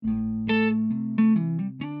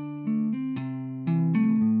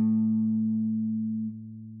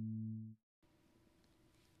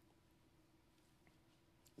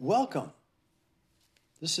Welcome.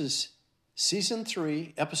 This is Season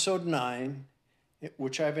 3, Episode 9,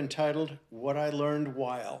 which I've entitled What I Learned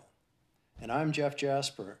While. And I'm Jeff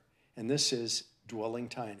Jasper, and this is Dwelling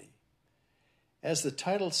Tiny. As the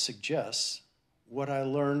title suggests, what I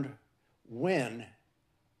learned when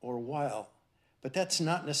or while. But that's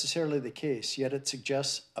not necessarily the case, yet it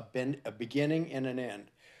suggests a beginning and an end.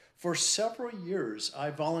 For several years,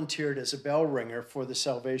 I volunteered as a bell ringer for the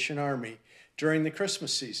Salvation Army during the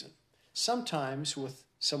Christmas season, sometimes with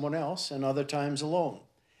someone else and other times alone.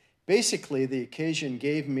 Basically, the occasion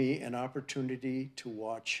gave me an opportunity to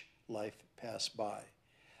watch life pass by.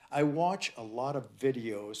 I watch a lot of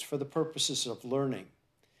videos for the purposes of learning,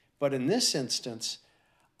 but in this instance,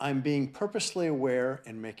 I'm being purposely aware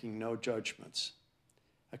and making no judgments.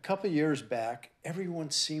 A couple years back,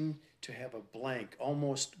 everyone seemed to have a blank,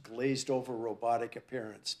 almost glazed over robotic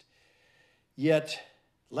appearance. Yet,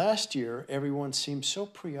 last year, everyone seemed so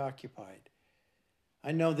preoccupied.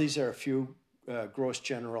 I know these are a few gross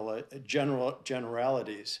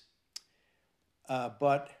generalities,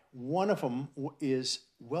 but one of them is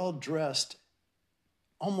well-dressed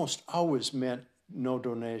almost always meant no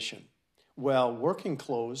donation, while working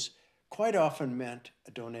clothes quite often meant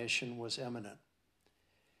a donation was imminent.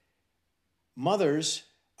 Mothers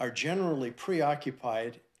are generally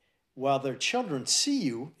preoccupied while their children see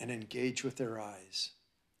you and engage with their eyes.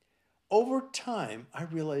 Over time, I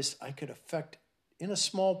realized I could affect, in a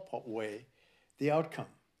small way, the outcome.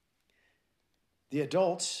 The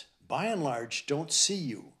adults, by and large, don't see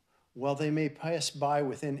you, while they may pass by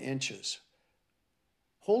within inches.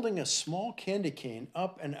 Holding a small candy cane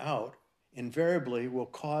up and out invariably will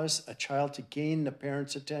cause a child to gain the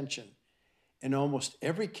parent's attention. In almost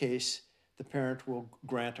every case, the parent will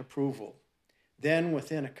grant approval. Then,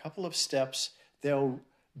 within a couple of steps, they'll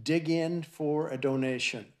dig in for a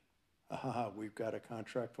donation. We've got a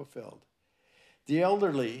contract fulfilled. The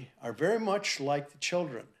elderly are very much like the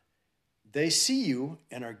children. They see you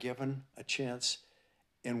and are given a chance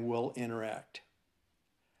and will interact.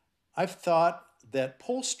 I've thought that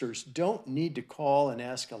pollsters don't need to call and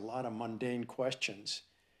ask a lot of mundane questions,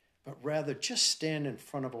 but rather just stand in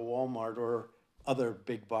front of a Walmart or other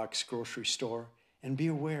big box grocery store and be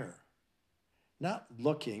aware. Not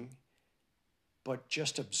looking, but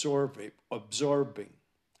just absorbing.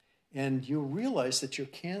 And you'll realize that your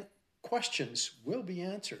questions will be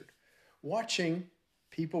answered. Watching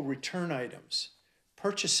people return items,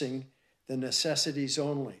 purchasing the necessities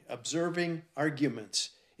only, observing arguments.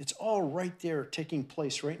 It's all right there taking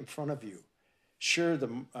place right in front of you. Sure,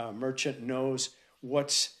 the merchant knows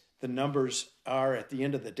what the numbers are at the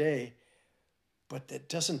end of the day, but that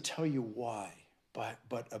doesn't tell you why.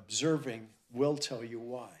 But observing will tell you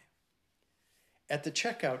why. At the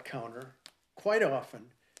checkout counter, quite often,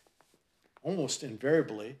 almost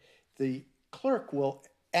invariably, the clerk will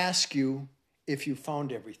ask you if you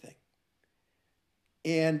found everything.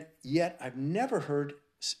 And yet I've never heard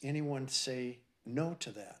anyone say no to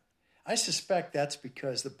that. I suspect that's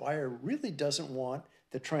because the buyer really doesn't want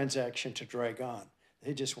the transaction to drag on.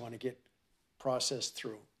 They just want to get processed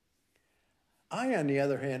through. I, on the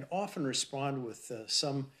other hand, often respond with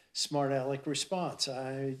some smart aleck response.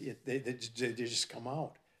 They just come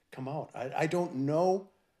out. I don't know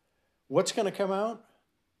what's going to come out.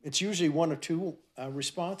 It's usually one or two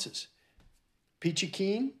responses. Peachy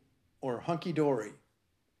keen or hunky-dory.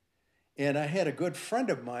 And I had a good friend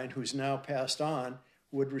of mine who's now passed on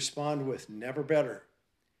would respond with never better.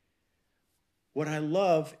 What I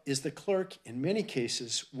love is the clerk, in many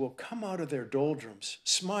cases, will come out of their doldrums,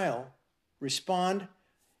 smile, respond,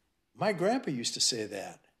 my grandpa used to say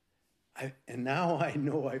that. And now I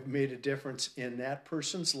know I've made a difference in that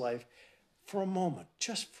person's life for a moment,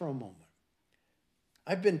 just for a moment.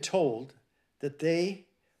 I've been told that they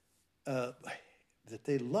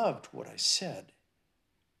loved what I said,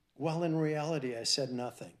 while in reality I said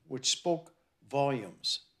nothing, which spoke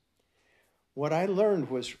volumes. What I learned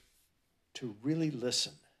was to really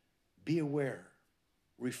listen, be aware,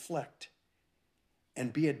 reflect,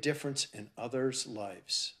 and be a difference in others'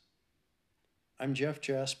 lives. I'm Jeff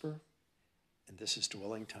Jasper, and this is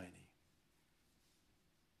Dwelling Tiny.